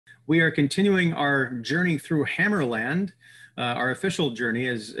We are continuing our journey through Hammerland, our official journey.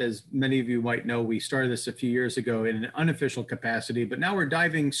 As many of you might know, we started this a few years ago in an unofficial capacity, but now we're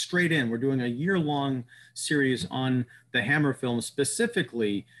diving straight in. We're doing a year-long series on the Hammer films,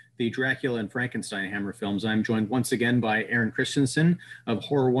 specifically the Dracula and Frankenstein Hammer films. I'm joined once again by Aaron Christensen of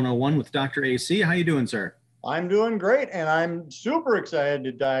Horror 101 with Dr. AC. How you doing, sir? I'm doing great, and I'm super excited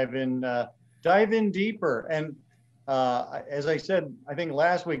to dive in deeper. And as I said, I think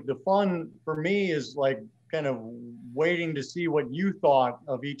last week, the fun for me is like kind of waiting to see what you thought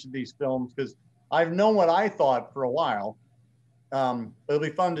of each of these films, because I've known what I thought for a while. But it'll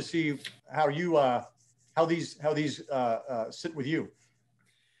be fun to see how you how these sit with you.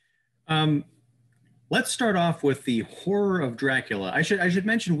 Let's start off with the horror of Dracula. I should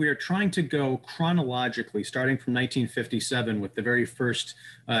mention we are trying to go chronologically, starting from 1957 with the very first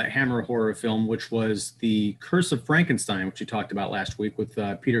Hammer horror film, which was the Curse of Frankenstein, which you talked about last week with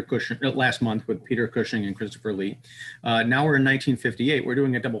Peter Cushing, last month with Peter Cushing and Christopher Lee. Now we're in 1958. We're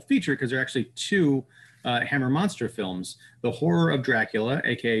doing a double feature because there are actually two Hammer monster films: The Horror of Dracula,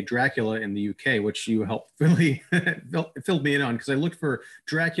 aka Dracula in the UK, which you helped really filled me in on, because I looked for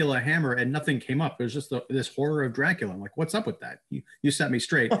Dracula Hammer and nothing came up. It was just this Horror of Dracula. I'm like, what's up with that? You set me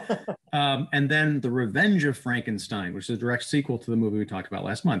straight. And then The Revenge of Frankenstein, which is a direct sequel to the movie we talked about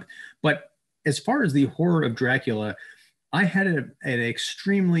last month. But as far as The Horror of Dracula, I had an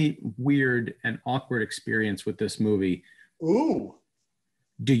extremely weird and awkward experience with this movie. Ooh.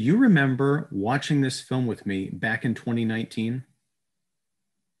 Do you remember watching this film with me back in 2019?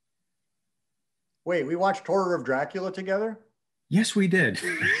 Wait, we watched Horror of Dracula together? Yes, we did.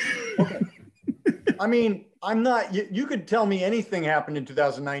 Okay. I mean, I'm not, you could tell me anything happened in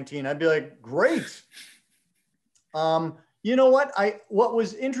 2019. I'd be like, great. You know what? What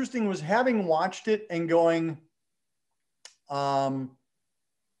was interesting was having watched it and going, but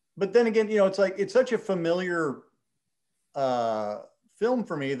then again, you know, it's like, it's such a familiar film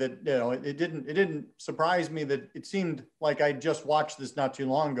for me that, you know, it didn't surprise me that it seemed like I just watched this not too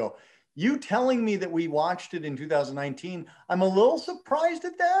long ago. You telling me that we watched it in 2019, I'm a little surprised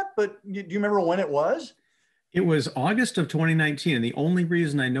at that, but do you remember when it was? It was August of 2019. And the only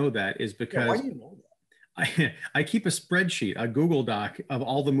reason I know that is because why do you know that? I keep a spreadsheet, a Google Doc of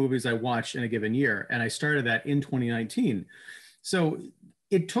all the movies I watched in a given year. And I started that in 2019. So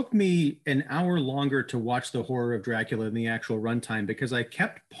it took me an hour longer to watch The Horror of Dracula in the actual runtime, because I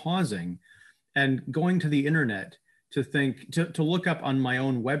kept pausing and going to the internet to think, to look up on my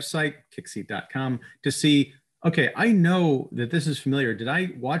own website, kickseat.com, to see, okay, I know that this is familiar. Did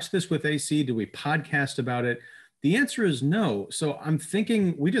I watch this with AC? Did we podcast about it? The answer is no. So I'm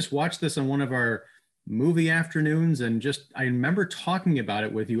thinking we just watched this on one of our movie afternoons, and just, I remember talking about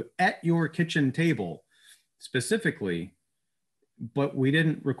it with you at your kitchen table specifically, but we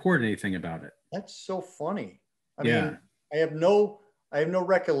didn't record anything about it. That's so funny. I mean, I have no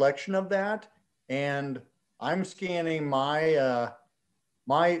recollection of that. And I'm scanning my,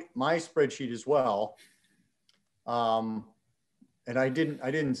 my spreadsheet as well. And I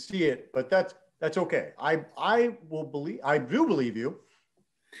didn't see it, but that's okay. I do believe you.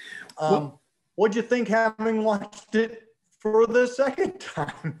 What'd you think having watched it for the second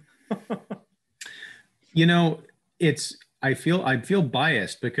time? You know, I feel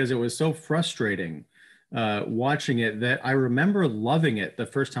biased because it was so frustrating watching it that I remember loving it the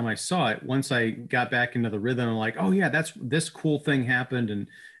first time I saw it. Once I got back into the rhythm, I'm like, oh yeah, this cool thing happened and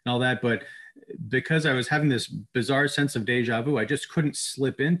all that. But because I was having this bizarre sense of deja vu, I just couldn't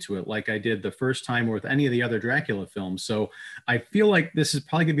slip into it like I did the first time or with any of the other Dracula films. So I feel like this is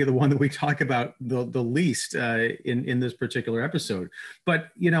probably gonna be the one that we talk about the least in this particular episode. But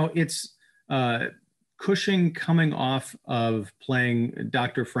you know, it's Cushing coming off of playing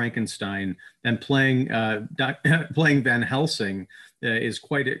Dr. Frankenstein and playing playing Van Helsing is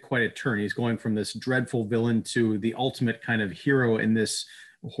quite a turn. He's going from this dreadful villain to the ultimate kind of hero in this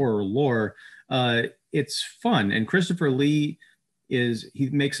horror lore. It's fun, and Christopher Lee he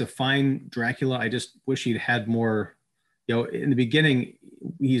makes a fine Dracula. I just wish he'd had more. You know, in the beginning,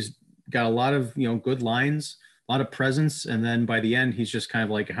 he's got a lot of, you know, good lines, a lot of presence, and then by the end he's just kind of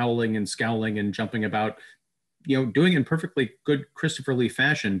like howling and scowling and jumping about, you know, doing it in perfectly good Christopher Lee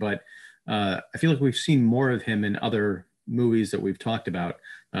fashion. But I feel like we've seen more of him in other movies that we've talked about.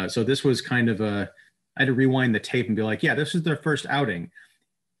 So this was kind of I had to rewind the tape and be like, yeah, this is their first outing.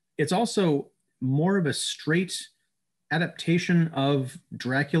 It's also more of a straight adaptation of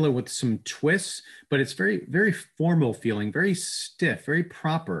Dracula with some twists, but it's very, very formal feeling, very stiff, very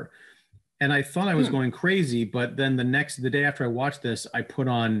proper. And I thought I was going crazy, but then the day after I watched this, I put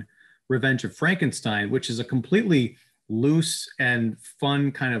on Revenge of Frankenstein, which is a completely loose and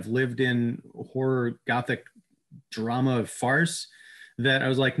fun kind of lived in horror gothic drama farce that I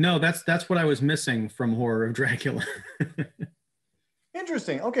was like, no, that's what I was missing from Horror of Dracula.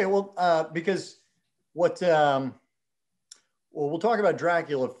 Interesting. Okay, well, because what well, we'll talk about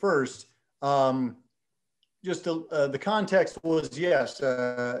Dracula first. Just the context was, yes,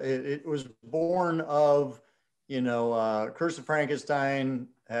 it was born of, Curse of Frankenstein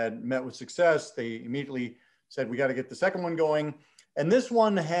had met with success. They immediately said, we got to get the second one going. And this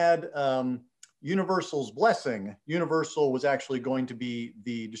one had Universal's blessing. Universal was actually going to be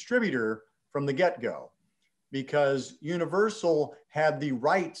the distributor from the get-go, because Universal had the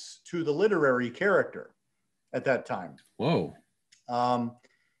rights to the literary character at that time. Whoa. I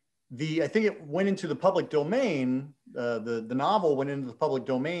think it went into the public domain. The novel went into the public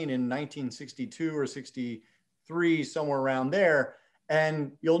domain in 1962 or 63, somewhere around there.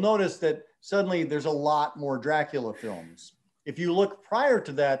 And you'll notice that suddenly there's a lot more Dracula films. If you look prior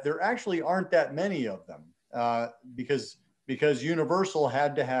to that, there actually aren't that many of them because Universal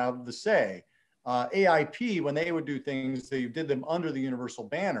had to have the say. AIP, when they would do things, they did them under the Universal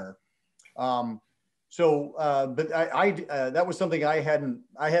banner. But that was something I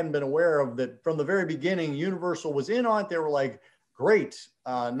hadn't been aware of, that from the very beginning, Universal was in on it. They were like, great.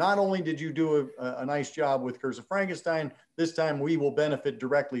 Not only did you do a nice job with Curse of Frankenstein, this time we will benefit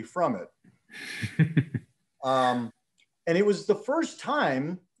directly from it. And it was the first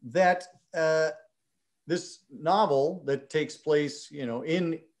time that this novel that takes place,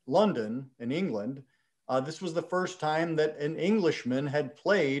 in London, in England, this was the first time that an Englishman had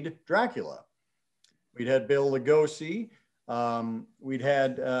played Dracula. We'd had Bela Lugosi. We'd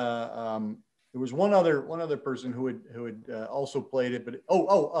had there was one other person who had also played it,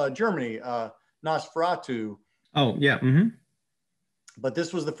 but Germany, Nosferatu. Oh yeah. Mm-hmm. But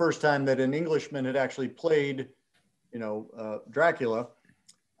this was the first time that an Englishman had actually played, Dracula.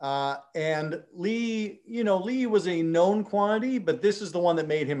 And Lee was a known quantity, but this is the one that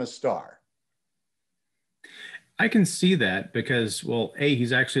made him a star. I can see that because, well,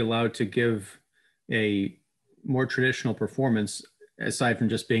 he's actually allowed to give a more traditional performance aside from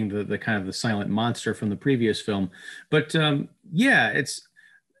just being the kind of the silent monster from the previous film. But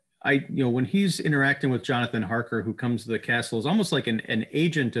when he's interacting with Jonathan Harker, who comes to the castle, is almost like an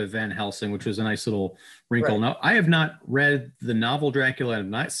agent of Van Helsing, which was a nice little wrinkle. Right. Now, I have not read the novel Dracula. I have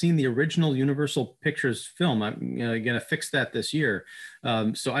not seen the original Universal Pictures film. I'm going to fix that this year.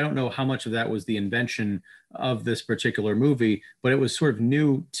 So I don't know how much of that was the invention of this particular movie, but it was sort of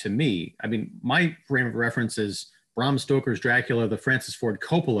new to me. I mean, my frame of reference is Bram Stoker's Dracula, the Francis Ford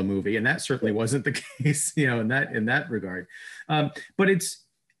Coppola movie, and that certainly wasn't the case, in that regard. But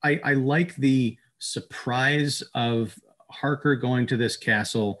I like the surprise of Harker going to this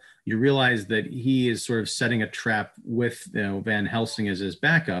castle. You realize that he is sort of setting a trap with Van Helsing as his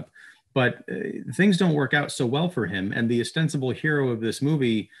backup, but things don't work out so well for him. And the ostensible hero of this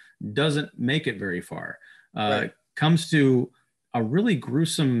movie doesn't make it very far. Right. Comes to a really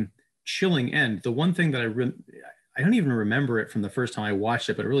gruesome, chilling end. The one thing that I don't even remember it from the first time I watched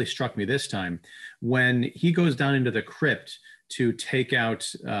it, but it really struck me this time when he goes down into the crypt to take out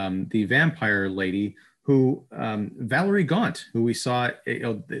the vampire lady who, Valerie Gaunt, who we saw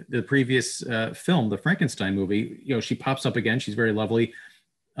the previous film, the Frankenstein movie. She pops up again. She's very lovely.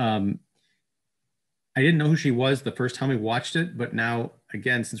 I didn't know who she was the first time we watched it, but now,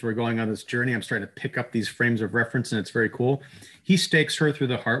 again, since we're going on this journey, I'm starting to pick up these frames of reference, and it's very cool. He stakes her through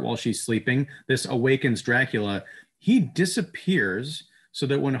the heart while she's sleeping. This awakens Dracula. He disappears so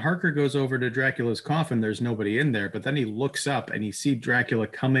that when Harker goes over to Dracula's coffin, there's nobody in there. But then he looks up and he sees Dracula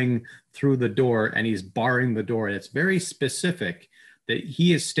coming through the door, and he's barring the door. And it's very specific that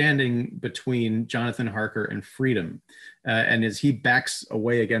he is standing between Jonathan Harker and freedom. And as he backs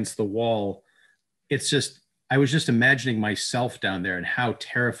away against the wall, it's just, I was just imagining myself down there and how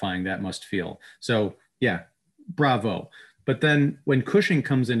terrifying that must feel. So yeah, bravo. But then when Cushing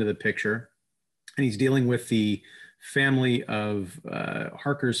comes into the picture and he's dealing with the family of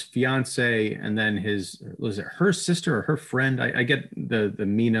Harker's fiance, and then was it her sister or her friend? I get the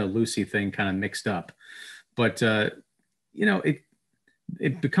Mina Lucy thing kind of mixed up, but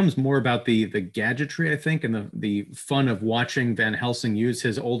it becomes more about the gadgetry, I think, and the fun of watching Van Helsing use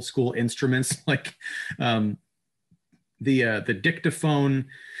his old school instruments like the dictaphone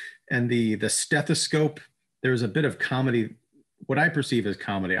and the stethoscope. There's a bit of comedy, what I perceive as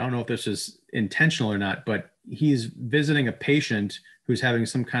comedy. I don't know if this is intentional or not, but he's visiting a patient who's having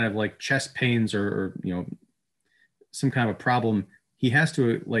some kind of like chest pains or some kind of a problem. He has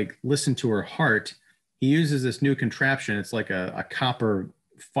to like listen to her heart. He uses this new contraption. It's like a copper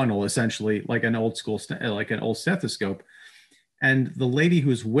funnel, essentially, like an old school, like an old stethoscope. And the lady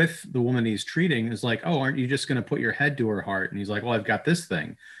who's with the woman he's treating is like, oh, aren't you just going to put your head to her heart? And he's like, well, I've got this thing.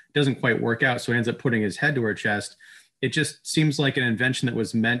 It doesn't quite work out. So he ends up putting his head to her chest. It just seems like an invention that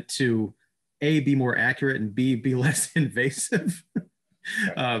was meant to A, be more accurate, and B, be less invasive.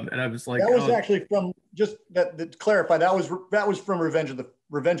 And I was like, that was actually from, just that to clarify, that was from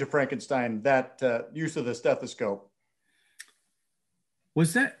Revenge of Frankenstein, that use of the stethoscope.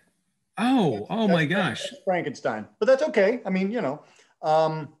 Was that? Oh my gosh. That's Frankenstein, but that's okay. I mean, you know.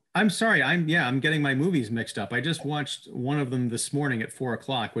 I'm sorry. I'm getting my movies mixed up. I just watched one of them this morning at 4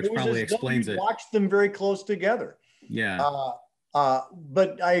 o'clock, which probably explains it. Watched them very close together. Yeah.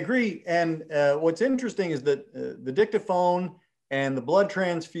 But I agree. And what's interesting is that the dictaphone and the blood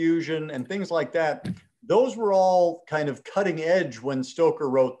transfusion and things like that, those were all kind of cutting edge when Stoker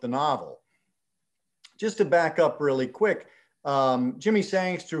wrote the novel. Just to back up really quick, Jimmy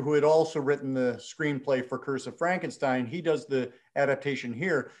Sangster, who had also written the screenplay for Curse of Frankenstein, he does the adaptation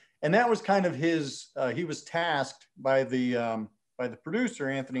here. And that was kind of his, he was tasked by the producer,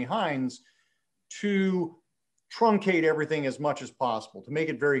 Anthony Hines, to truncate everything as much as possible, to make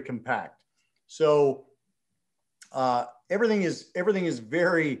it very compact. So everything is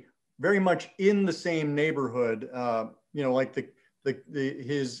very, very much in the same neighborhood. You know, like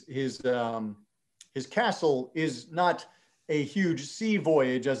his castle is not a huge sea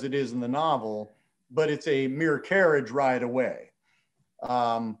voyage as it is in the novel, but it's a mere carriage ride away.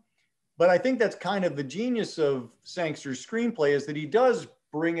 But I think that's kind of the genius of Sangster's screenplay, is that he does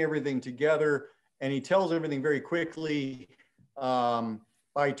bring everything together, and he tells everything very quickly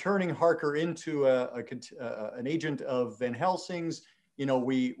by turning Harker into an agent of Van Helsing's. You know,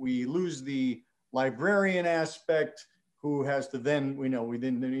 we lose the librarian aspect, who has to then, we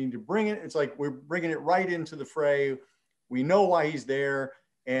then need to bring it. It's like we're bringing it right into the fray. We know why he's there,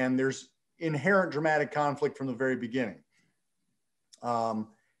 and there's inherent dramatic conflict from the very beginning.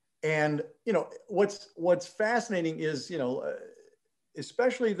 And you know, what's fascinating is, you know,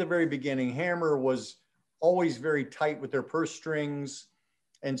 especially at the very beginning, Hammer was always very tight with their purse strings,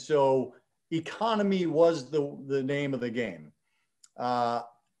 and so economy was the name of the game.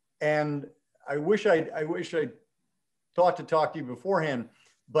 And I wish I thought to talk to you beforehand,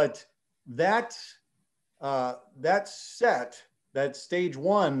 but that set, that stage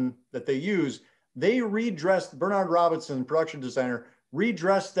one that they use, they redressed, Bernard Robinson, production designer,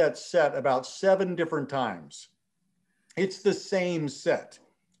 redressed that set about 7 different times. It's the same set.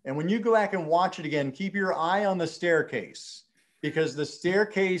 And when you go back and watch it again, keep your eye on the staircase, because the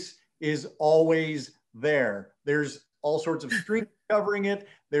staircase is always there. There's all sorts of string covering it.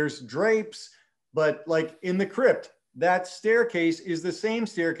 There's drapes, but like in the crypt, that staircase is the same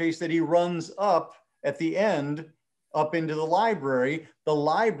staircase that he runs up at the end, up into the library. The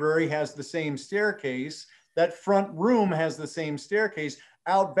library has the same staircase. That front room has the same staircase.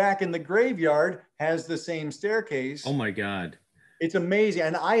 Out back in the graveyard has the same staircase. Oh my God. It's amazing.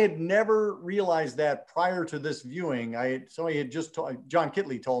 And I had never realized that prior to this viewing. Somebody had just John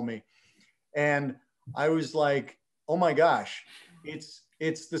Kitley told me. And I was like, oh my gosh,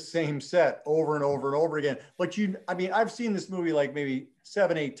 it's the same set over and over and over again. But I mean, I've seen this movie like maybe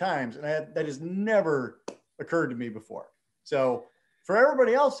 7, 8 times, and that has never occurred to me before. So for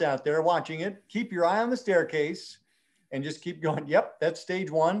everybody else out there watching it, keep your eye on the staircase and just keep going. Yep, that's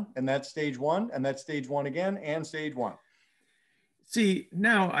stage one, and that's stage one, and that's stage one again, and stage one. See,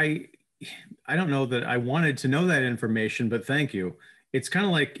 now I don't know that I wanted to know that information, but thank you. It's kind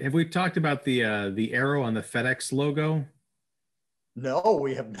of like, have we talked about the arrow on the FedEx logo? No,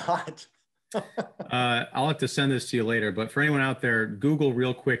 we have not. I'll have to send this to you later, but for anyone out there, Google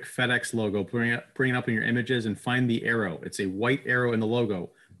real quick FedEx logo, bring it up in your images and find the arrow. It's a white arrow in the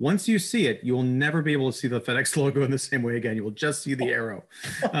logo. Once you see it, you will never be able to see the FedEx logo in the same way again. You will just see the arrow.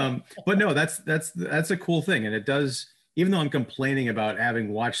 But no, that's a cool thing. And it does, even though I'm complaining about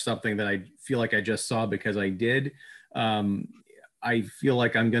having watched something that I feel like I just saw because I did, I feel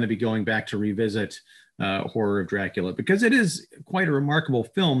like I'm going to be going back to revisit Horror of Dracula, because it is quite a remarkable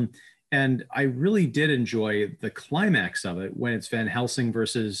film. And I really did enjoy the climax of it when it's Van Helsing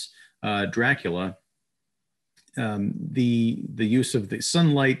versus Dracula. The use of the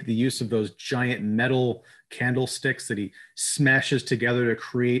sunlight, the use of those giant metal candlesticks that he smashes together to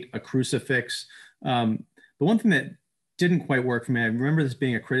create a crucifix. The one thing that didn't quite work for me, I remember this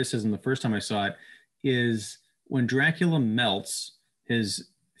being a criticism the first time I saw it, is when Dracula melts, his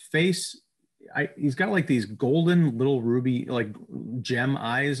face, he's got like these golden little ruby, like gem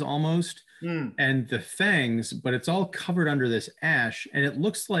eyes almost, and the fangs, but it's all covered under this ash. And it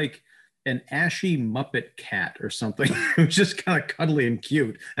looks like an ashy Muppet cat or something. It was just kind of cuddly and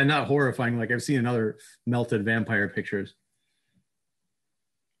cute and not horrifying like I've seen in other melted vampire pictures.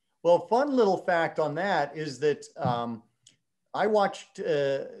 Well, fun little fact on that is that I watched,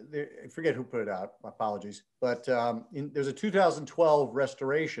 I forget who put it out, apologies, but there's a 2012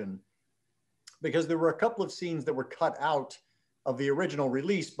 restoration because there were a couple of scenes that were cut out of the original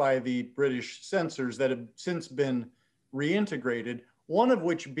release by the British censors that have since been reintegrated. One of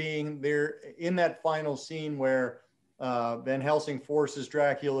which being there in that final scene where Van Helsing forces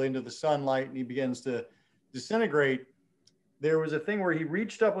Dracula into the sunlight and he begins to disintegrate. There was a thing where he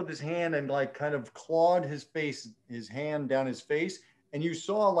reached up with his hand and like kind of clawed his hand down his face. And you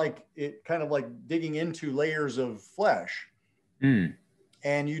saw like it kind of like digging into layers of flesh. Mm.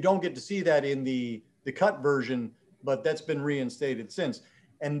 And you don't get to see that in the cut version, but that's been reinstated since.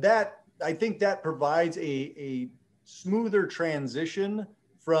 And that, I think that provides a smoother transition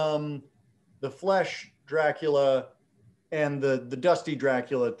from the flesh Dracula and the dusty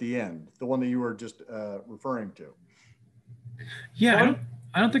Dracula at the end, the one that you were just referring to. Yeah,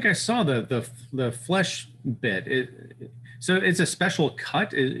 I don't think I saw the flesh bit. So it's a special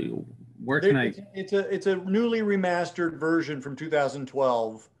cut. Where can I? It's a newly remastered version from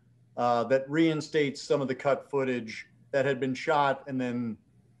 2012 that reinstates some of the cut footage that had been shot and then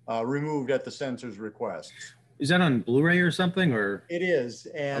removed at the censor's request. Is that on Blu-ray or something? Or it is,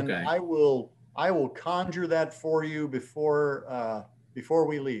 and okay. I will conjure that for you before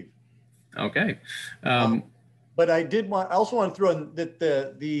we leave. Okay. But I also want to throw in that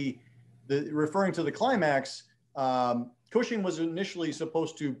the referring to the climax, Cushing was initially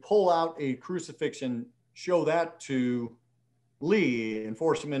supposed to pull out a crucifix and show that to Lee and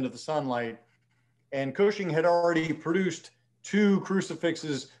force him into the sunlight. And Cushing had already produced 2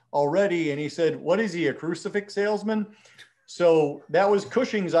 crucifixes already. And he said, what is he, a crucifix salesman? So that was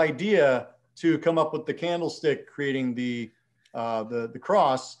Cushing's idea to come up with the candlestick, creating the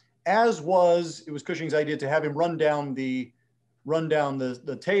cross, it was Cushing's idea to have him run down the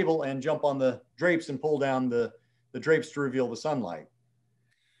table and jump on the drapes and pull down the drapes to reveal the sunlight.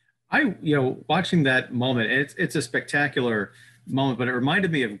 Watching that moment, it's a spectacular moment, but it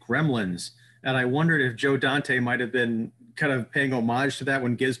reminded me of Gremlins. And I wondered if Joe Dante might have been kind of paying homage to that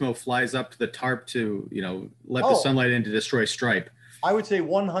when Gizmo flies up to the tarp to, let the sunlight in to destroy Stripe. I would say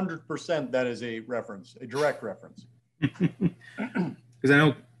 100% that is a reference, a direct reference. Because I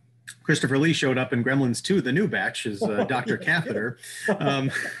know Christopher Lee showed up in Gremlins 2, the new batch, as Dr. Catheter.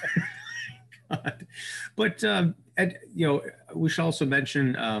 But, we should also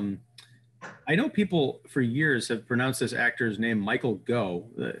mention, I know people for years have pronounced this actor's name Michael Gough,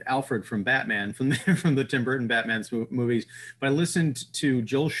 Alfred from Batman, from the Tim Burton Batman's movies. But I listened to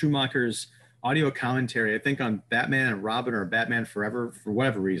Joel Schumacher's audio commentary, I think on Batman and Robin or Batman Forever, for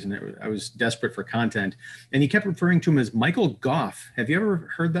whatever reason. I was desperate for content. And he kept referring to him as Michael Gough. Have you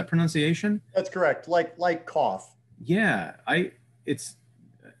ever heard that pronunciation? That's correct. Like cough. Yeah. I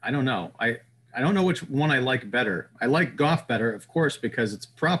don't know. I don't know which one I like better. I like Gough better, of course, because it's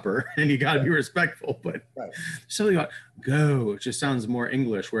proper and you got to be respectful. But right. Silly go just sounds more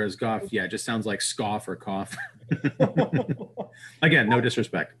English, whereas Gough, just sounds like scoff or cough. Again, no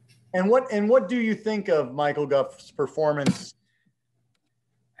disrespect. And what do you think of Michael Gough's performance?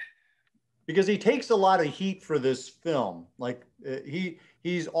 Because he takes a lot of heat for this film. Like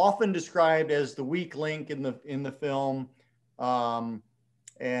he's often described as the weak link in the film.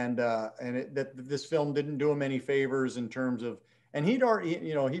 That this film didn't do him any favors in terms of, and he'd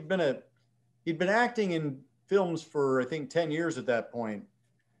been acting in films for I think 10 years at that point.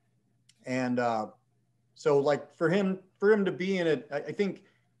 And so like for him to be in it, I think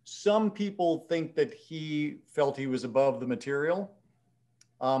some people think that he felt he was above the material.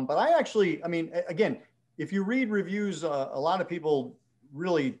 But again, if you read reviews, a lot of people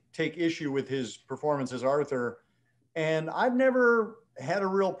really take issue with his performance as Arthur. And I've never had a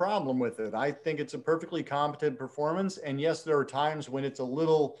real problem with it. I think it's a perfectly competent performance. And yes, there are times when it's a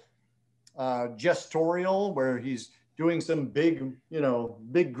little gestorial, where he's doing some big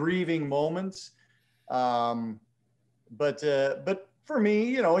grieving moments. But for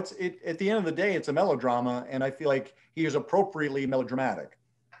me, it's at the end of the day, it's a melodrama, and I feel like he is appropriately melodramatic.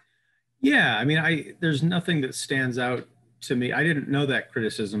 Yeah, there's nothing that stands out to me. I didn't know that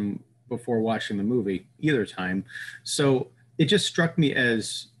criticism before watching the movie either time, so it just struck me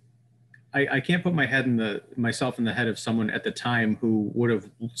as I can't put myself in the head of someone at the time who would have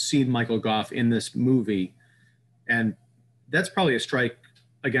seen Michael Gough in this movie, and that's probably a strike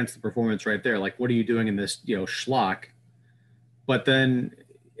against the performance right there. Like, what are you doing in this, schlock? But then,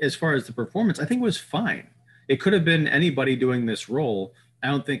 as far as the performance, I think it was fine. It could have been anybody doing this role, I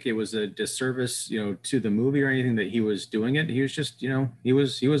don't think it was a disservice, to the movie or anything that he was doing it. He was just, he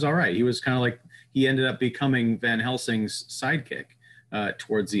was all right. He was kind of like, he ended up becoming Van Helsing's sidekick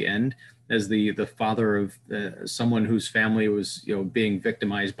towards the end as the father of someone whose family was, being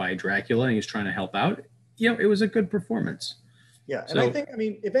victimized by Dracula, and he's trying to help out. It was a good performance. Yeah, and I think, I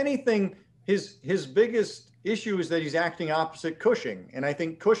mean, if anything, his biggest issue is that he's acting opposite Cushing, and I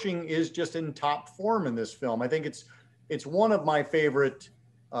think Cushing is just in top form in this film. I think it's one of my favorite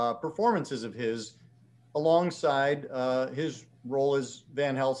performances of his, alongside his role as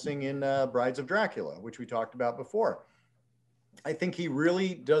Van Helsing in Brides of Dracula, which we talked about before. I think he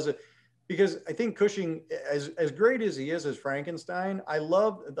really does it, because I think Cushing, as great as he is as Frankenstein, I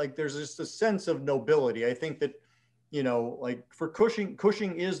love, like, there's just a sense of nobility. I think that, like, for Cushing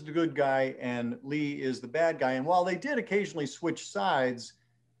is the good guy and Lee is the bad guy. And while they did occasionally switch sides,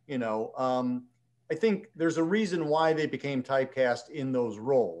 I think there's a reason why they became typecast in those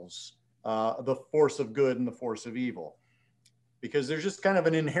roles, the force of good and the force of evil, because there's just kind of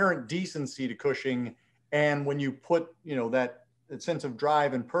an inherent decency to Cushing. And when you put, that sense of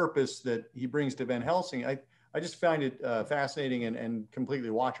drive and purpose that he brings to Van Helsing, I just find it fascinating and completely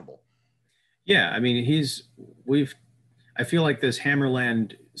watchable. Yeah, I mean, I feel like this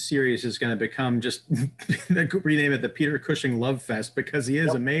Hammerland series is going to become just rename it the Peter Cushing Love Fest, because he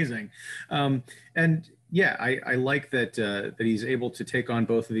is amazing. And yeah, I like that he's able to take on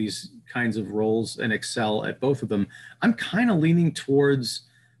both of these kinds of roles and excel at both of them. I'm kind of leaning towards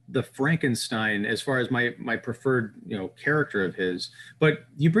the Frankenstein as far as my preferred character of his. But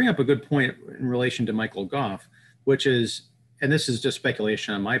you bring up a good point in relation to Michael Gough, which is, and this is just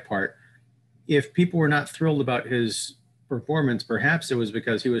speculation on my part, if people were not thrilled about his performance, perhaps it was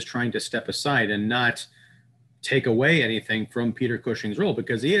because he was trying to step aside and not take away anything from Peter Cushing's role,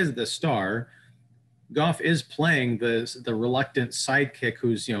 because he is the star. Gough is playing the reluctant sidekick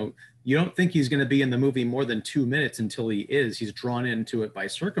who's, you don't think he's going to be in the movie more than 2 minutes until he is. He's drawn into it by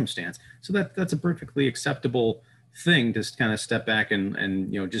circumstance. So that's a perfectly acceptable thing to kind of step back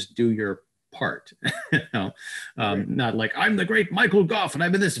and just do your part. Not like, I'm the great Michael Gough and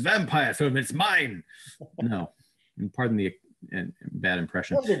I'm in this vampire film, it's mine. No, and pardon the bad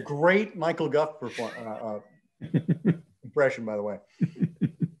impression. That was a great Michael Gough impression, by the way.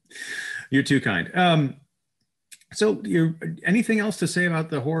 You're too kind. So anything else to say about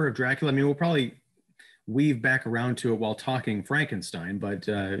the horror of Dracula? I mean, we'll probably weave back around to it while talking Frankenstein, but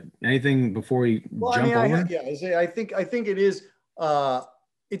anything before we jump over? I think it is,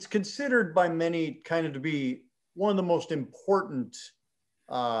 it's considered by many kind of to be one of the most important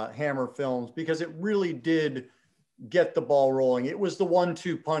Hammer films, because it really did get the ball rolling. It was the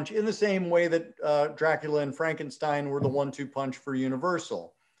 1-2 punch, in the same way that Dracula and Frankenstein were the 1-2 punch for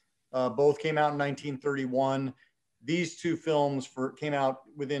Universal. Both came out in 1931. These two films came out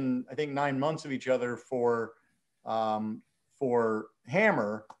within, I think, 9 months of each other for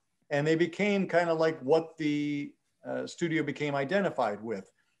Hammer, and they became kind of like what the studio became identified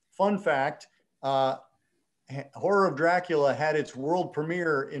with. Fun fact, Horror of Dracula had its world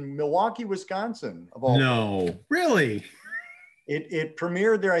premiere in Milwaukee, Wisconsin, of all places. Really? It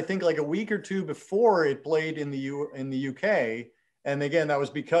premiered there, I think, like a week or two before it played in the UK. And again, that was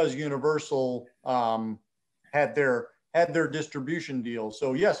because Universal had their distribution deal.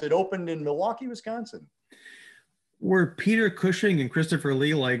 So yes, it opened in Milwaukee, Wisconsin. Were Peter Cushing and Christopher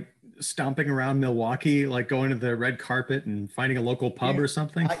Lee like stomping around Milwaukee, like going to the red carpet and finding a local pub or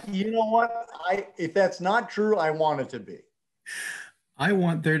something? You know what? If that's not true, I want it to be. I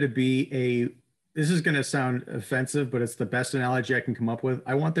want there to be this is going to sound offensive, but it's the best analogy I can come up with.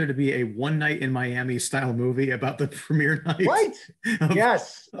 I want there to be a One Night in Miami style movie about the premiere night. Right.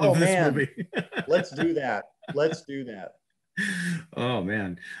 Yes. Oh man. Movie. Let's do that. Let's do that. Oh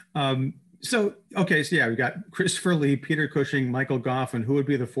man. So yeah, we got Christopher Lee, Peter Cushing, Michael Gough, and who would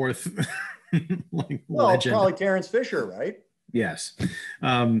be the fourth? Legend? Probably Terence Fisher, right? Yes.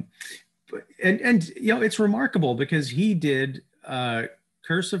 And it's remarkable because he did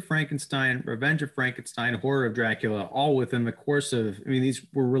Curse of Frankenstein, Revenge of Frankenstein, Horror of Dracula, all within the course of, I mean, these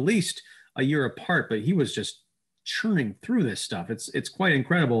were released a year apart, but he was just churning through this stuff. It's quite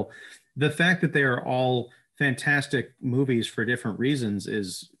incredible. The fact that they are all fantastic movies for different reasons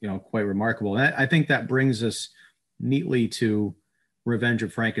is, quite remarkable. And I think that brings us neatly to Revenge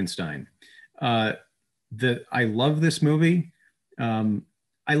of Frankenstein. I love this movie.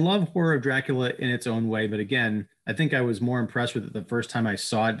 I love Horror of Dracula in its own way, but again, I think I was more impressed with it the first time I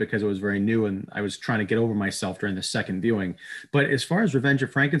saw it because it was very new and I was trying to get over myself during the second viewing. But as far as Revenge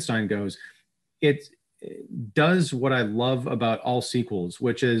of Frankenstein goes, it does what I love about all sequels,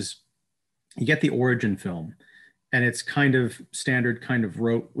 which is you get the origin film. and it's kind of standard, kind of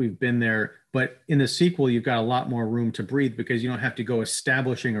rote. We've been there, but in the sequel, you've got a lot more room to breathe because you don't have to go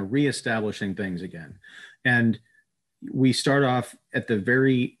establishing or reestablishing things again. And we start off at the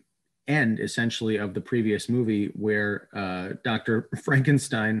very end, essentially, of the previous movie where Dr.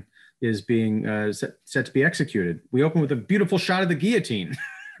 Frankenstein is being set to be executed. We open with a beautiful shot of the guillotine.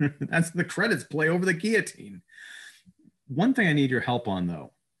 That's the credits play over the guillotine. One thing I need your help on,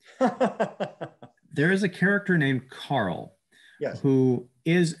 though. There is a character named Carl, yes, who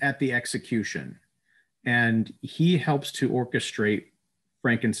is at the execution, and he helps to orchestrate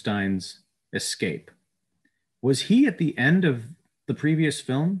Frankenstein's escape. Was he at the end of the previous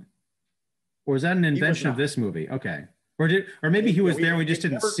film? Or is that an invention of this movie? Okay. Or maybe he was there and we just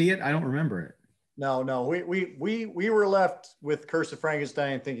didn't see it. I don't remember it. No. We were left with Curse of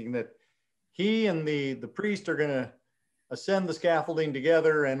Frankenstein thinking that he and the priest are going to ascend the scaffolding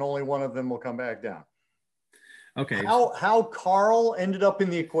together and only one of them will come back down. Okay. How Carl ended up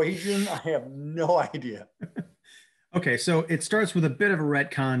in the equation, I have no idea. Okay, so it starts with a bit of a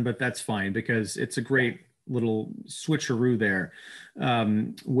retcon, but that's fine because it's a great little switcheroo there,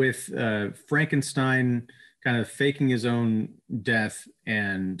 with Frankenstein kind of faking his own death,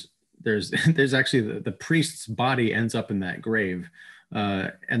 and there's actually the priest's body ends up in that grave,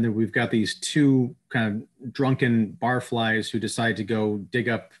 and then we've got these two kind of drunken barflies who decide to go dig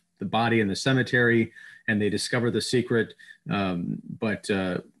up the body in the cemetery, and they discover the secret, but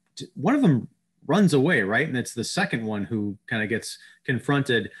one of them runs away, right? And it's the second one who kind of gets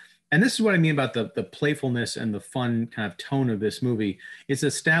confronted. And this is what I mean about the playfulness and the fun kind of tone of this movie. It's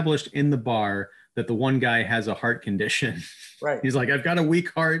established in the bar that the one guy has a heart condition. Right. He's like, I've got a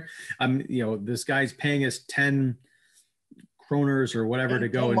weak heart. This guy's paying us 10 kroners or whatever to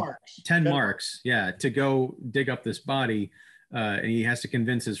go 10 marks. Yeah, to go dig up this body. And he has to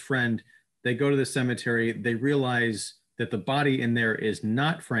convince his friend. They go to the cemetery. They realize that the body in there is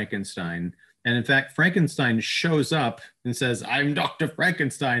not Frankenstein. And in fact, Frankenstein shows up and says, I'm Dr.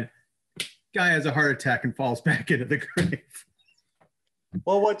 Frankenstein. Guy has a heart attack and falls back into the grave.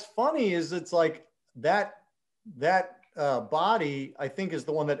 Well, what's funny is it's like that body, I think, is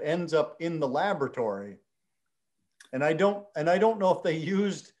the one that ends up in the laboratory. And I don't know if they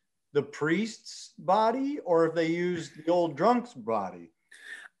used the priest's body or if they used the old drunk's body.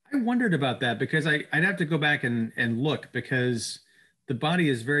 I wondered about that because I'd have to go back and look because the body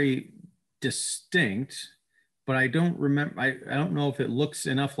is very distinct, but I don't remember. I don't know if it looks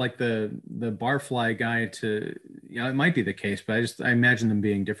enough like the barfly guy to, it might be the case, but I imagine them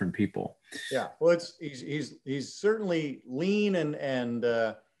being different people. Yeah, well, he's certainly lean and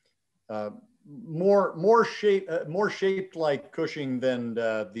more shaped like Cushing than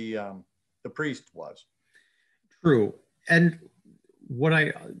the priest was. True. And what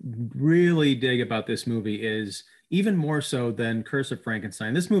I really dig about this movie is, even more so than Curse of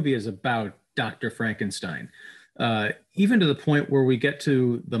Frankenstein, this movie is about Dr. Frankenstein. Even to the point where we get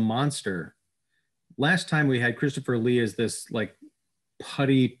to the monster. Last time we had Christopher Lee as this like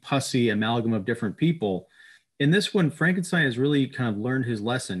pussy amalgam of different people. In this one, Frankenstein has really kind of learned his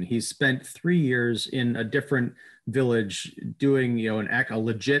lesson. He's spent 3 years in a different village doing, a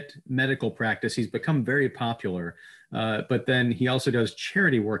legit medical practice. He's become very popular. But then he also does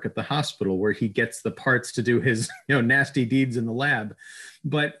charity work at the hospital where he gets the parts to do his nasty deeds in the lab.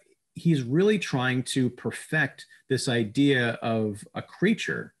 But he's really trying to perfect this idea of a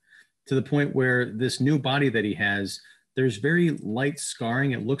creature to the point where this new body that he has, there's very light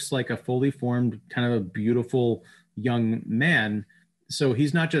scarring. It looks like a fully formed kind of a beautiful young man. So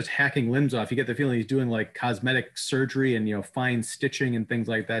he's not just hacking limbs off. You get the feeling he's doing like cosmetic surgery and, fine stitching and things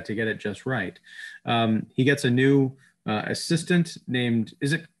like that to get it just right. He gets a new assistant named,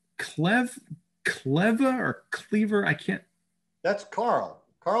 is it Cleva or Cleaver? I can't. That's Carl.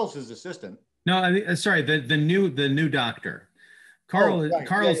 Carl's his assistant. No, sorry, the new doctor. Carl, right.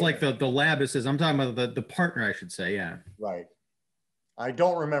 Carl's yeah. like the lab assistant. I'm talking about the partner, I should say. Yeah. Right. I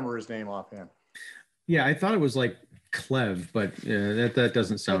don't remember his name offhand. Yeah, I thought it was like Clev, but that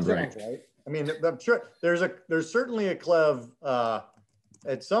doesn't sound right. I mean, I'm sure there's certainly a Clev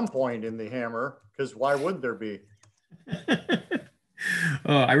at some point in the Hammer, because why would there be?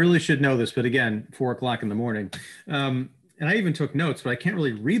 Oh, I really should know this, but again, 4 o'clock in the morning. And I even took notes, but I can't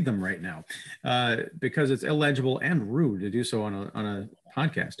really read them right now because it's illegible and rude to do so on a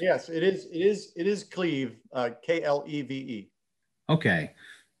podcast. Yes, it is Cleve, Kleve. Okay,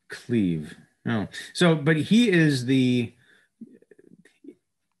 Cleve. Oh, so but he is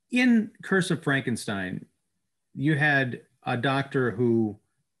in Curse of Frankenstein. You had a doctor who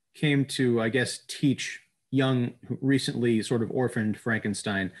came to, I guess, teach young, recently sort of orphaned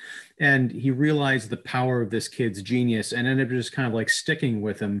Frankenstein. And he realized the power of this kid's genius and ended up just kind of like sticking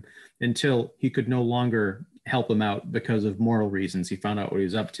with him until he could no longer help him out because of moral reasons. He found out what he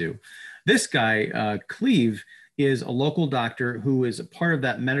was up to. This guy, Cleve, is a local doctor who is a part of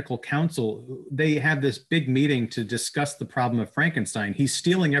that medical council. They have this big meeting to discuss the problem of Frankenstein. He's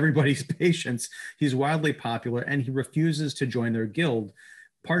stealing everybody's patients. He's wildly popular, and he refuses to join their guild.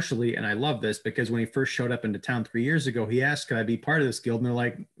 Partially, and I love this because when he first showed up into town 3 years ago, he asked, "Could I be part of this guild?" And they're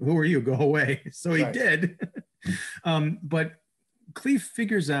like, "Who are you? Go away." So he did. But Cleve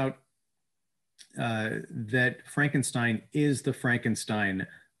figures out that Frankenstein is the Frankenstein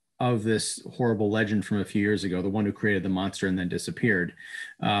of this horrible legend from a few years ago, the one who created the monster and then disappeared,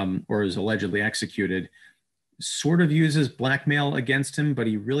 or is allegedly executed. Sort of uses blackmail against him, but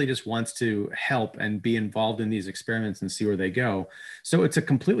he really just wants to help and be involved in these experiments and see where they go. So it's a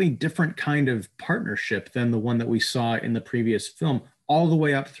completely different kind of partnership than the one that we saw in the previous film, all the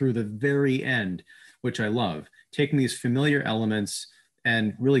way up through the very end, which I love, taking these familiar elements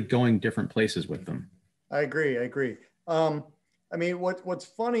and really going different places with them. I agree. I mean, what's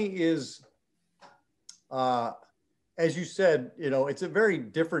funny is, as you said, it's a very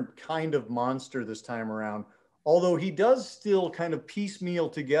different kind of monster this time around. Although he does still kind of piecemeal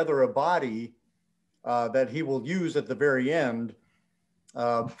together a body that he will use at the very end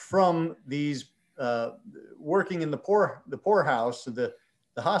from these working in the poorhouse, the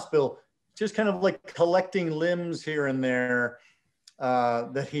hospital, just kind of like collecting limbs here and there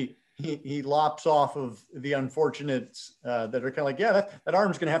that he lops off of the unfortunates that are kind of like, yeah, that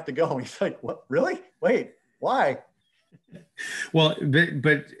arm's going to have to go. And he's like, what? Really? Wait, why? Well,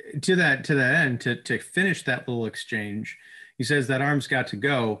 but to that end, to finish that little exchange, he says that arm's got to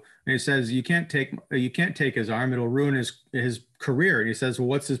go, and he says you can't take his arm; it'll ruin his career. And he says, well,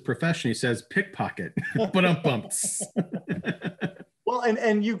 what's his profession? He says pickpocket. But bumps. Well,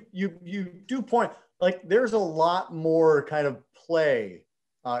 and you do point, like, there's a lot more kind of play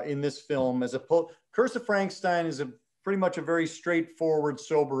in this film as opposed. Curse of Frankenstein is pretty much a very straightforward,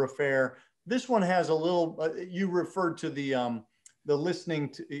 sober affair. This one has a little. You referred to the listening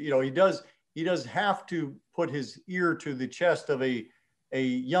to. He does have to put his ear to the chest of a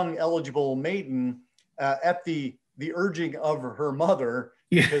young eligible maiden at the urging of her mother,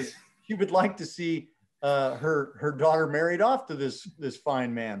 because she would like to see her daughter married off to this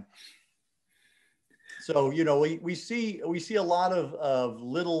fine man. So we see a lot of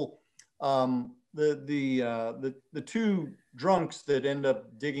little the two drunks that end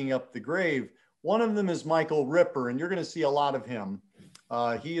up digging up the grave. One of them is Michael Ripper, and you're going to see a lot of him.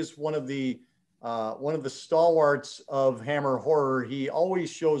 He is one of the stalwarts of Hammer horror. He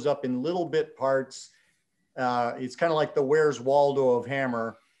always shows up in little bit parts. It's kind of like the Where's Waldo of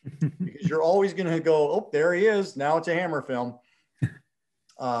Hammer, because you're always going to go, oh, there he is. Now it's a Hammer film.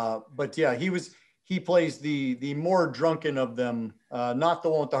 But yeah, he plays the more drunken of them, not the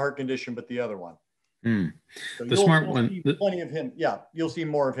one with the heart condition, but the other one. Mm. So the smart one. Plenty of him. Yeah, you'll see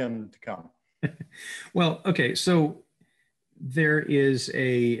more of him to come. Well, okay, so there is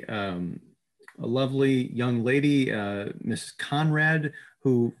a lovely young lady, Miss Conrad,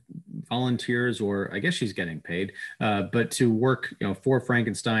 who volunteers, or I guess she's getting paid, but to work, for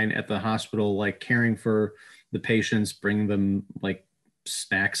Frankenstein at the hospital, like caring for the patients, bringing them like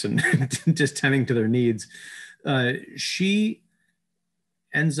snacks and just tending to their needs. She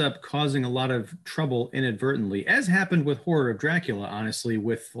ends up causing a lot of trouble inadvertently, as happened with Horror of Dracula, honestly,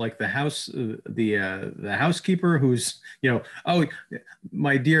 with like the housekeeper who's, oh,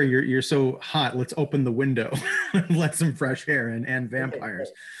 my dear, you're so hot, let's open the window, let some fresh air and vampires.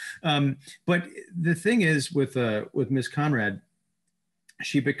 But the thing is with Miss Conrad,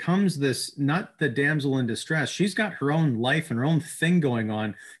 she becomes this, not the damsel in distress. She's got her own life and her own thing going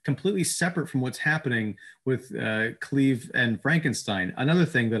on, completely separate from what's happening with Cleve and Frankenstein. Another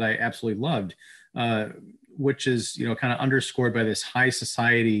thing that I absolutely loved, which is, kind of underscored by this high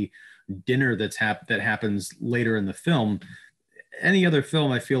society dinner that happens later in the film. Any other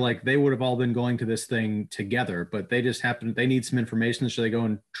film, I feel like they would have all been going to this thing together, but they just they need some information. So they go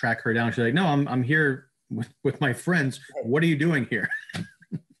and track her down. She's like, no, I'm here with my friends. What are you doing here?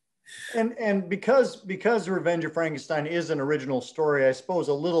 And because Revenge of Frankenstein is an original story, I suppose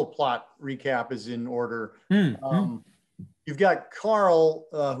a little plot recap is in order. You've got Carl,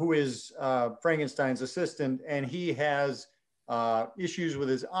 who is Frankenstein's assistant, and he has issues with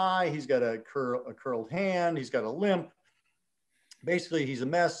his eye. He's got a curled hand. He's got a limp. Basically, he's a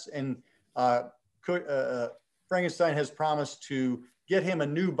mess. And Frankenstein has promised to get him a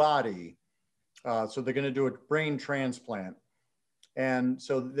new body. So they're going to do a brain transplant. And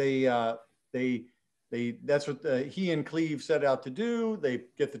so they that's what he and Cleve set out to do. They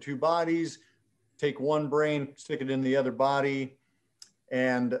get the two bodies, take one brain, stick it in the other body,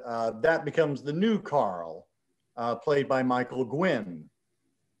 and that becomes the new Carl, played by Michael Gwynn.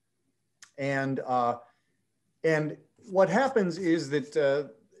 And what happens is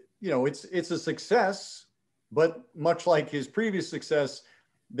that it's a success, but much like his previous success,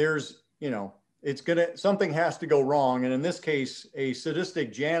 there's something has to go wrong, and in this case, a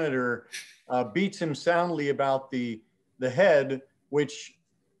sadistic janitor beats him soundly about the head, which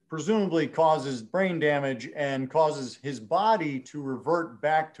presumably causes brain damage and causes his body to revert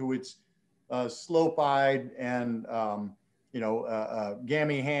back to its slope-eyed and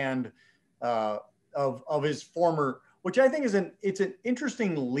gammy hand of his former, which I think it's an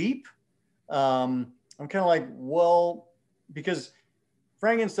interesting leap. I'm kind of like, well, because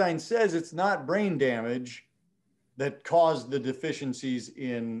Frankenstein says it's not brain damage that caused the deficiencies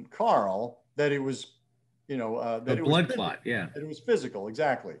in Carl, that it was, that it was blood clot, yeah. That it was physical,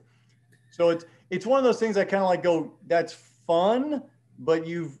 exactly. So it's one of those things I kind of like go, that's fun, but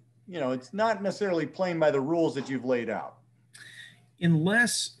it's not necessarily playing by the rules that you've laid out.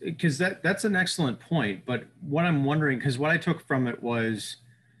 Unless, because that's an excellent point, but what I'm wondering, because what I took from it was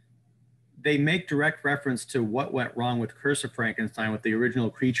they make direct reference to what went wrong with Curse of Frankenstein with the original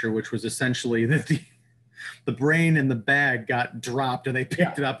creature, which was essentially that the brain in the bag got dropped and they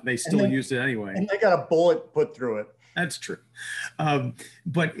picked it up and they still used it anyway. And they got a bullet put through it. That's true.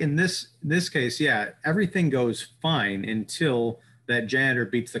 But in this case, yeah, everything goes fine until that janitor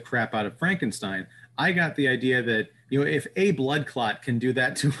beats the crap out of Frankenstein. I got the idea that, if a blood clot can do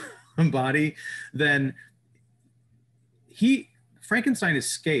that to a body, then Frankenstein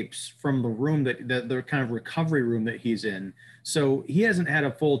escapes from the room the kind of recovery room that he's in. So he hasn't had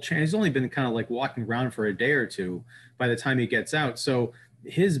a full chance. He's only been kind of like walking around for a day or two by the time he gets out. So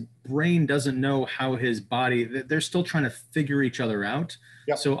his brain doesn't know how his body, they're still trying to figure each other out.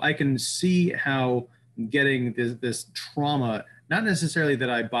 Yep. So I can see how getting this trauma, not necessarily that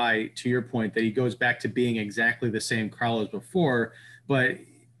I buy, to your point, that he goes back to being exactly the same Carl as before, but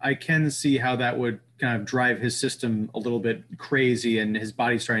I can see how that would kind of drive his system a little bit crazy and his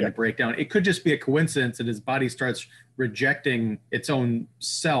body's starting to break down. It could just be a coincidence that his body starts rejecting its own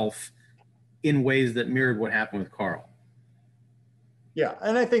self in ways that mirrored what happened with Carl. Yeah,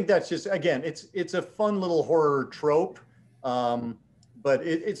 and I think that's just, again, it's a fun little horror trope, but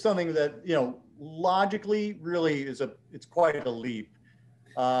it's something that, logically really it's quite a leap.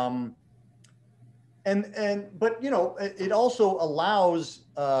 But it also allows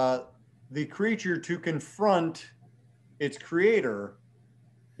the creature to confront its creator,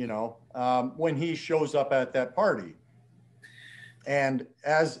 when he shows up at that party. And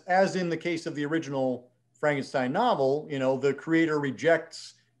as in the case of the original Frankenstein novel, the creator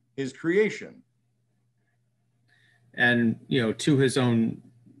rejects his creation. And, to his own,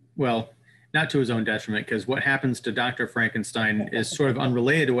 well, not to his own detriment, because what happens to Dr. Frankenstein is sort of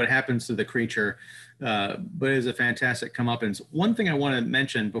unrelated to what happens to the creature, but is a fantastic comeuppance. One thing I want to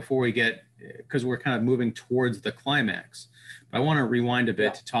mention before we get, because we're kind of moving towards the climax, I want to rewind a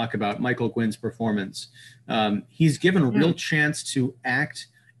bit to talk about Michael Gwynn's performance. He's given a real chance to act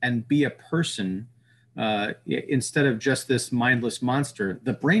and be a person instead of just this mindless monster.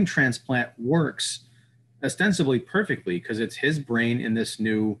 The brain transplant works ostensibly perfectly because it's his brain in this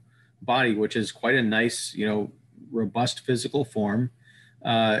new body, which is quite a nice, robust physical form.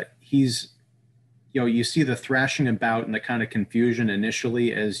 He's, you see the thrashing about and the kind of confusion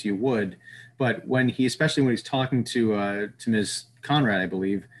initially as you would, but especially when he's talking to Ms. Conrad, I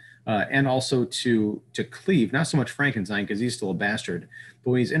believe, and also to Cleve, not so much Frankenstein because he's still a bastard,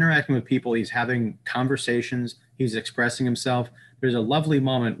 but when he's interacting with people, he's having conversations, he's expressing himself. There's a lovely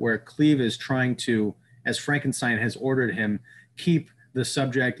moment where Cleve is trying to, as Frankenstein has ordered him, keep the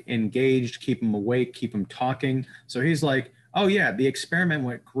subject engaged, keep him awake, keep him talking. So he's like, oh yeah, the experiment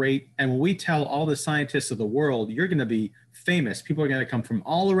went great. And when we tell all the scientists of the world, you're going to be famous. People are going to come from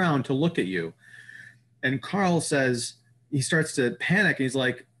all around to look at you. And Carl says, he starts to panic. He's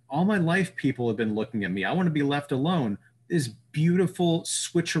like, all my life, people have been looking at me. I want to be left alone. This beautiful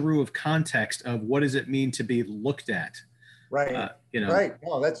switcheroo of context of what does it mean to be looked at? Right. Right.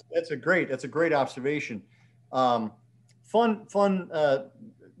 No, that's a great observation. Fun.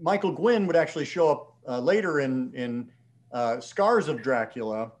 Michael Gwynn would actually show up later in Scars of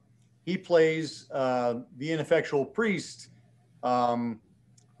Dracula. He plays the ineffectual priest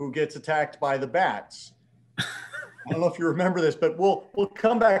who gets attacked by the bats. I don't know if you remember this, but we'll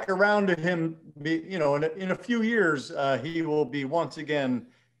come back around to him. In a few years, he will be once again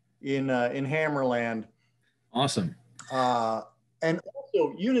in Hammerland. Awesome. And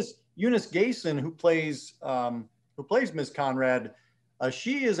also, Eunice Eunice Gayson, who plays Miss Conrad,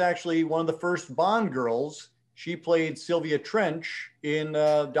 she is actually one of the first Bond girls. She played Sylvia Trench in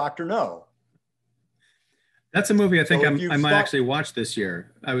Dr. No. That's a movie I think So I might actually watch this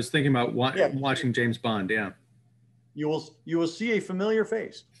year. I was thinking about watching James Bond. Yeah. You will see a familiar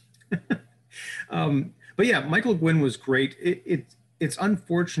face. But yeah, Michael Gwynn was great. It's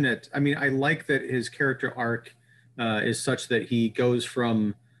unfortunate. I mean, I like that his character arc is such that he goes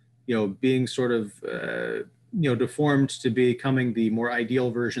from, being sort of, deformed to becoming the more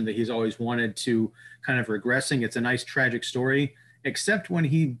ideal version that he's always wanted to kind of regressing. It's a nice tragic story, except when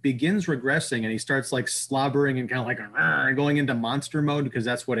he begins regressing and he starts like slobbering and kind of like going into monster mode, because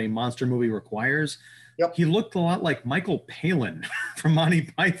that's what a monster movie requires. Yep. He looked a lot like Michael Palin from Monty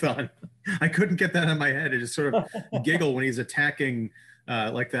Python. I couldn't get that in my head. I just sort of giggle when he's attacking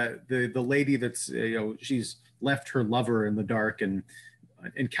like the lady that's, she's left her lover in the dark and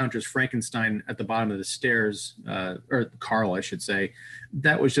encounters Frankenstein at the bottom of the stairs, or Carl, I should say.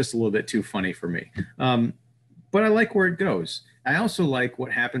 That was just a little bit too funny for me. But I like where it goes. I also like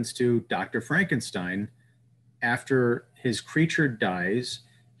what happens to Dr. Frankenstein after his creature dies.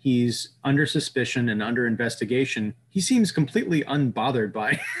 He's under suspicion and under investigation. He seems completely unbothered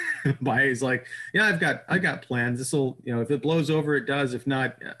by he's like, yeah, I've got plans. This will, if it blows over, it does. If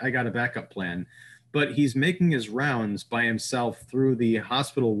not, I got a backup plan. But he's making his rounds by himself through the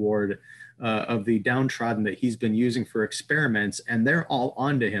hospital ward of the downtrodden that he's been using for experiments, and they're all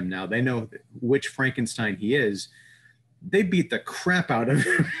onto him now. They know which Frankenstein he is. They beat the crap out of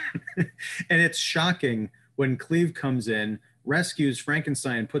him. And it's shocking when Cleve comes in, rescues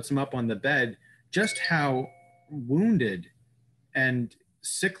Frankenstein, and puts him up on the bed, just how wounded and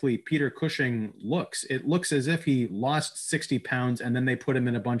sickly Peter Cushing looks. It looks as if he lost 60 pounds and then they put him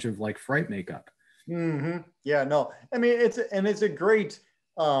in a bunch of like fright makeup. Mm-hmm. Yeah, no, I mean, it's a great,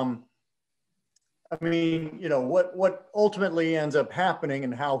 I mean, what ultimately ends up happening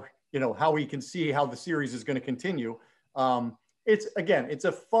and how we can see how the series is going to continue. It's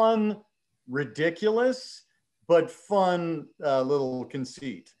a fun, ridiculous, but fun little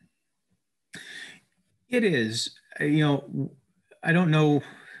conceit. It is. I don't know.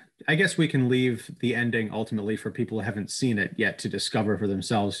 I guess we can leave the ending ultimately for people who haven't seen it yet to discover for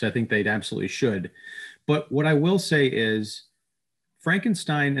themselves. I think they'd absolutely should. But what I will say is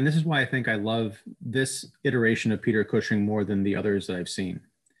Frankenstein, and this is why I think I love this iteration of Peter Cushing more than the others that I've seen,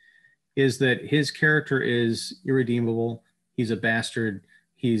 is that his character is irredeemable. He's a bastard.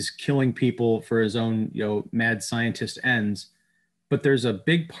 He's killing people for his own, mad scientist ends. But there's a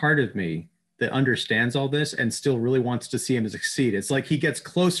big part of me that understands all this and still really wants to see him succeed. It's like he gets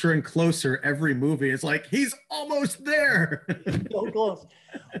closer and closer every movie. It's like he's almost there. So close.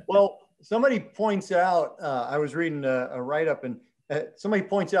 Well, somebody points out, I was reading a write-up, and somebody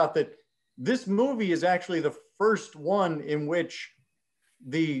points out that this movie is actually the first one in which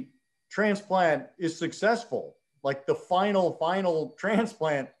the transplant is successful. Like the final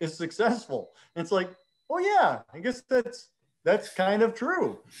transplant is successful. And it's like, oh yeah, I guess that's kind of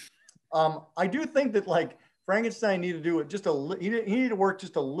true. I do think that like Frankenstein needed to do it just he needed to work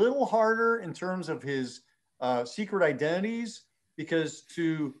just a little harder in terms of his secret identities, because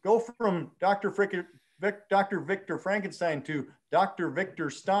to go from Dr. Victor Frankenstein to Dr. Victor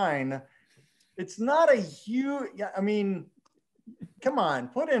Stein, it's not a huge, I mean, come on,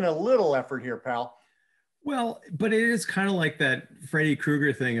 put in a little effort here, pal. Well, but it is kind of like that Freddy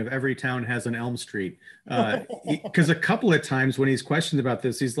Krueger thing of every town has an Elm Street. Because a couple of times when he's questioned about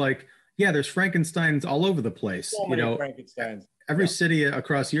this, he's like, yeah, there's Frankensteins all over the place. So many Frankensteins. Every city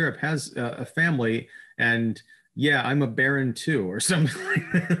across Europe has a family, and yeah, I'm a baron too, or something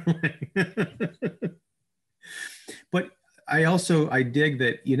like that. But I dig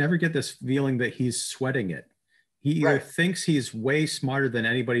that you never get this feeling that he's sweating it. He either thinks he's way smarter than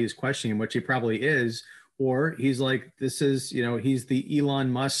anybody who's questioning him, which he probably is, or he's like, this is, he's the Elon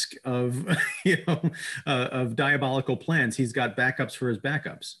Musk of, of diabolical plans. He's got backups for his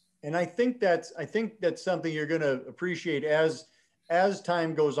backups. And I think that's something you're going to appreciate as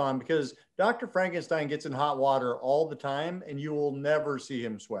time goes on, because Dr. Frankenstein gets in hot water all the time and you will never see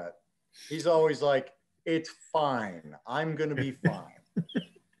him sweat. He's always like, it's fine. I'm going to be fine.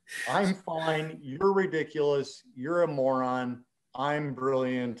 I'm fine. You're ridiculous. You're a moron. I'm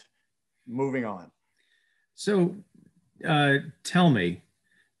brilliant. Moving on. So tell me,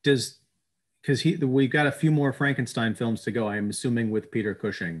 because we've got a few more Frankenstein films to go, I'm assuming, with Peter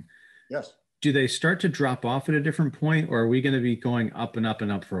Cushing. Yes. Do they start to drop off at a different point, or are we going to be going up and up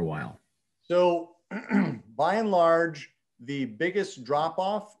and up for a while? So by and large, the biggest drop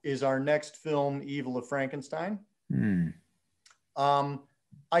off is our next film, Evil of Frankenstein.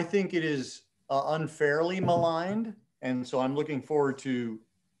 I think it is unfairly maligned, and so I'm looking forward to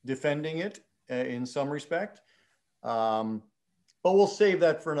defending it in some respect. But we'll save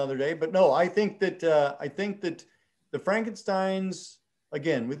that for another day. But no, I think that the Frankensteins,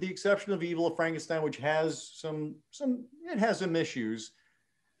 again, with the exception of Evil of Frankenstein, which has some issues,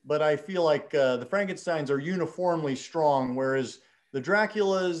 but I feel like the Frankensteins are uniformly strong, whereas the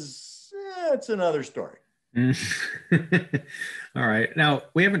Draculas, it's another story. All right. Now,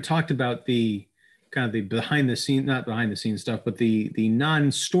 we haven't talked about the kind of the behind the scene, not behind the scenes stuff, but the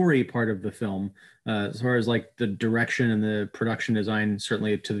non-story part of the film, as far as like the direction and the production design,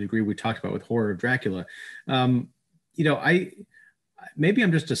 certainly to the degree we talked about with Horror of Dracula. You know, maybe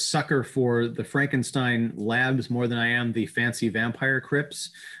I'm just a sucker for the Frankenstein labs more than I am the fancy vampire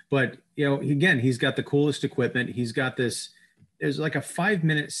crypts. But, you know, again, he's got the coolest equipment. He's got this, there's like a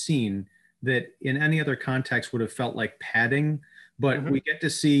 5-minute scene that in any other context would have felt like padding, but we get to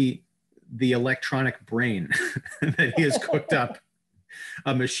see the electronic brain that he has cooked up,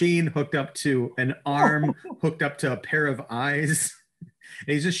 a machine hooked up to an arm, hooked up to a pair of eyes.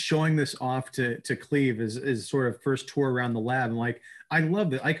 And he's just showing this off to Cleve as sort of first tour around the lab. And like, I love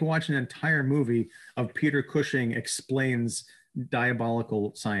that. I can watch an entire movie of Peter Cushing explains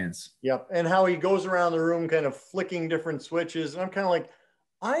diabolical science. Yep. And how he goes around the room kind of flicking different switches. And I'm kind of like,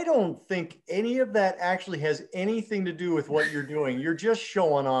 I don't think any of that actually has anything to do with what you're doing. You're just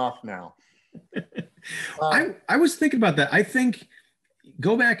showing off now. I was thinking about that. I think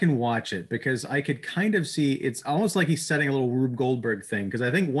go back and watch it because I could kind of see it's almost like he's setting a little Rube Goldberg thing. Because I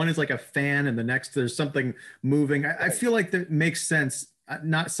think one is like a fan and the next there's something moving. I feel like that makes sense,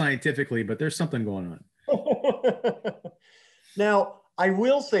 not scientifically, but there's something going on. Now, I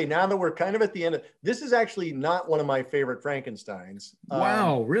will say now that we're kind of at the end of this is actually not one of my favorite Frankensteins.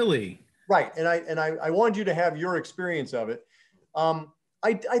 Wow, really? Right. And I wanted you to have your experience of it.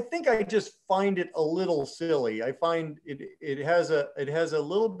 I think I just find it a little silly. I find it has a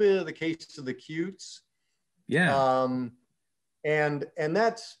little bit of the case of the cutes. Yeah. And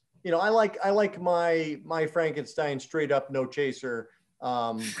that's, you know, I like my Frankenstein straight up, no chaser.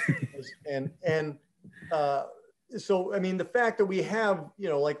 So, I mean, the fact that we have, you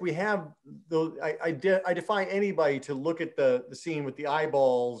know, like we have those, I defy anybody to look at the scene with the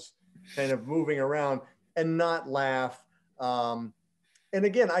eyeballs kind of moving around and not laugh. And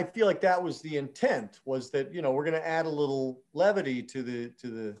again, I feel like that was the intent, was that, you know, we're going to add a little levity to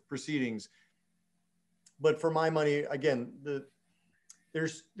the proceedings. But for my money, again,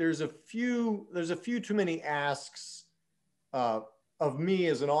 there's a few too many asks of me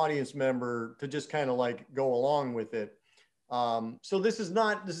as an audience member to just kind of like go along with it. So this is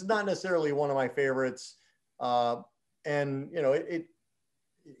not necessarily one of my favorites. And, you know,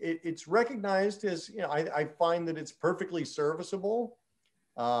 it's recognized as, you know, I find that it's perfectly serviceable.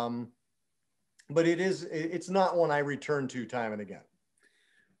 But it's not one I return to time and again.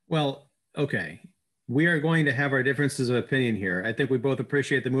 Well, okay. We are going to have our differences of opinion here. I think we both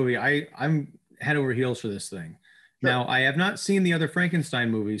appreciate the movie. I'm head over heels for this thing. Sure. Now, I have not seen the other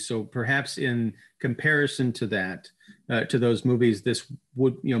Frankenstein movies, so perhaps in comparison to that, to those movies, this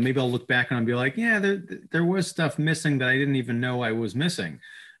would, you know, maybe I'll look back and be like, yeah, there was stuff missing that I didn't even know I was missing.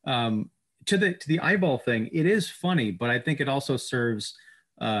 To the eyeball thing, it is funny, but I think it also serves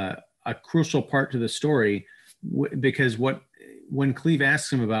a crucial part to the story because when Cleve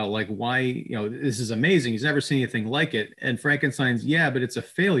asks him about like why, you know, this is amazing, he's never seen anything like it, and Frankenstein's, yeah, but it's a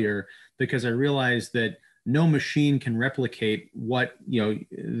failure because I realized that no machine can replicate what, you know,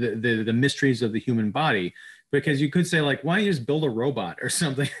 the mysteries of the human body. Because you could say like, why don't you just build a robot or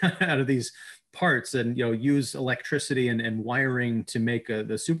something out of these parts and, you know, use electricity and wiring to make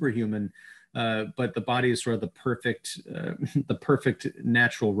the superhuman. But the body is sort of the perfect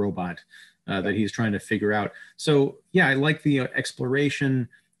natural robot that he's trying to figure out. So yeah, I like the exploration.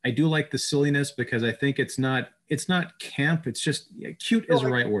 I do like the silliness because I think it's not camp. It's just cute is the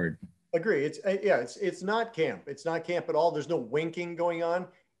right word. Agree. It's not camp. It's not camp at all. There's no winking going on.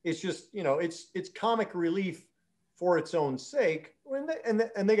 It's just, you know, it's comic relief for its own sake.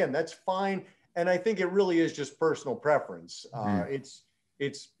 And again, that's fine. And I think it really is just personal preference.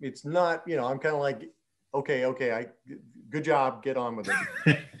 It's not, you know, I'm kind of like, okay, good job, get on with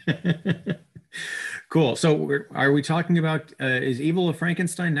it. Cool. So are we talking about, is Evil of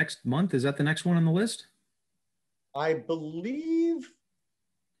Frankenstein next month? Is that the next one on the list? I believe.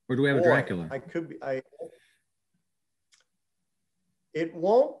 Or do we have a Dracula? I could be, it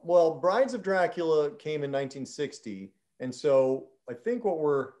won't, well, Brides of Dracula came in 1960. And so I think what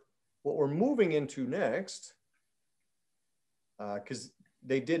we're moving into next, because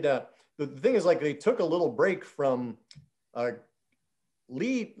they did, the thing is like they took a little break from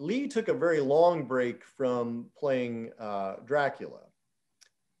Lee took a very long break from playing Dracula.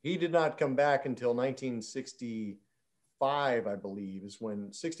 He did not come back until 1965, I believe, is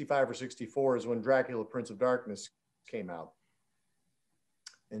when 65 or 64 is when Dracula, Prince of Darkness came out.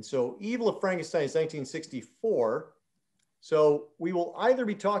 And so Evil of Frankenstein is 1964. So we will either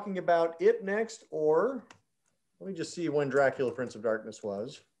be talking about it next, or let me just see when Dracula, Prince of Darkness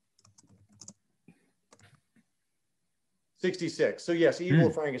was. 66. So yes, Evil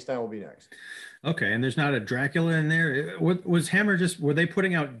of Frankenstein will be next. Okay, and there's not a Dracula in there. What was Hammer were they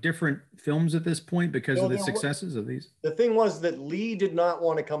putting out different films at this point because of the successes of these? The thing was that Lee did not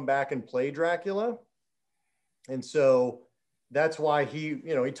want to come back and play Dracula. And so that's why he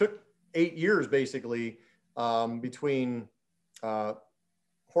took 8 years basically between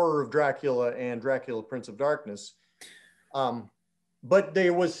Horror of Dracula and Dracula, Prince of Darkness. But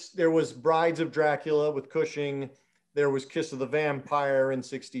there was Brides of Dracula with Cushing. There was Kiss of the Vampire in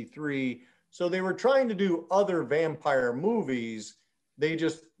 63. So they were trying to do other vampire movies. They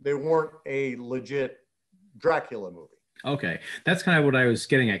weren't a legit Dracula movie. Okay, that's kind of what I was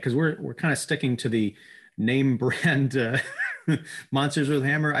getting at, because we're kind of sticking to the name brand Monsters with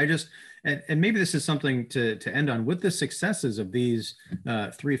Hammer. And maybe this is something to end on. With the successes of these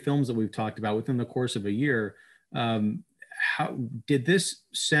 3 films that we've talked about within the course of a year, how did this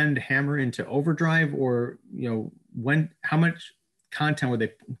send Hammer into overdrive, or how much content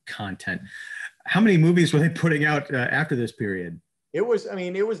how many movies were they putting out after this period? It was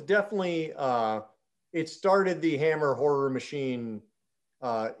definitely it started the Hammer horror machine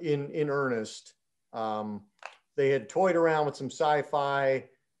in earnest. They had toyed around with some sci-fi.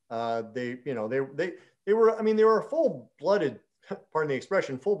 They were a full-blooded, pardon the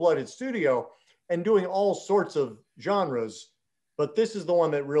expression, full-blooded studio and doing all sorts of genres. But this is the one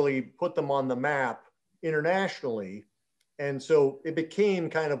that really put them on the map internationally. And so it became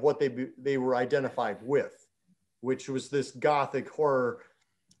kind of what they were identified with, which was this gothic horror.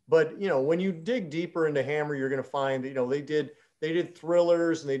 But, when you dig deeper into Hammer, you're going to find that, they did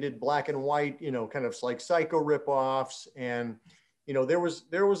thrillers, and they did black and white, kind of like Psycho ripoffs. And, there was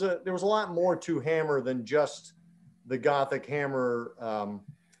a lot more to Hammer than just the gothic Hammer,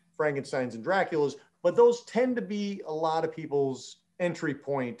 Frankensteins and Draculas, but those tend to be a lot of people's entry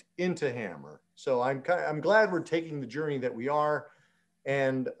point into Hammer. So I'm glad we're taking the journey that we are,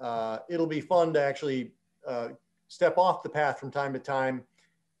 and it'll be fun to actually step off the path from time to time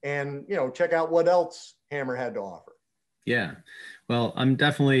and, check out what else Hammer had to offer. Yeah. Well, I'm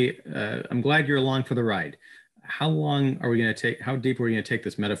definitely, I'm glad you're along for the ride. How long are we going to take? How deep are we going to take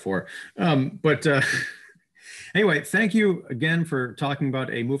this metaphor? Anyway, thank you again for talking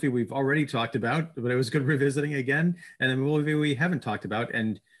about a movie we've already talked about, but it was good revisiting again, and a movie we haven't talked about.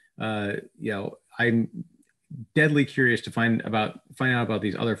 And, I'm deadly curious to find out about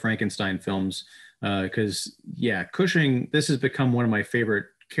these other Frankenstein films, because Cushing, this has become one of my favorite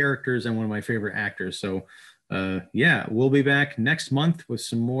characters and one of my favorite actors. So we'll be back next month with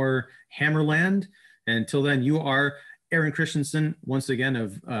some more Hammerland. And until then, you are Aaron Christensen, once again,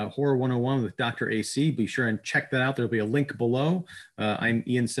 of Horror 101 with Dr. AC. Be sure and check that out. There'll be a link below. I'm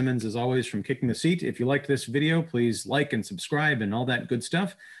Ian Simmons, as always, from Kicking the Seat. If you liked this video, please like and subscribe and all that good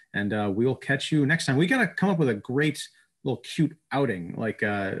stuff. And we'll catch you next time. We got to come up with a great little cute outing, like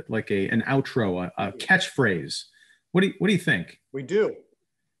an outro, a catchphrase. What do you think? We do.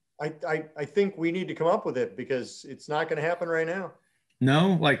 I think we need to come up with it, because it's not going to happen right now.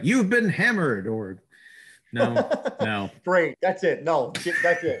 No, like you've been hammered, or no. Great. That's it. No,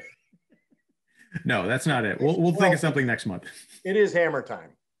 that's it. No, that's not it. We'll think of something next month. It is Hammer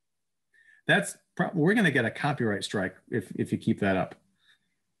time. We're going to get a copyright strike if you keep that up.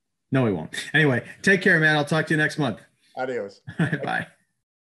 No, we won't. Anyway, take care, man. I'll talk to you next month. Adios. Bye.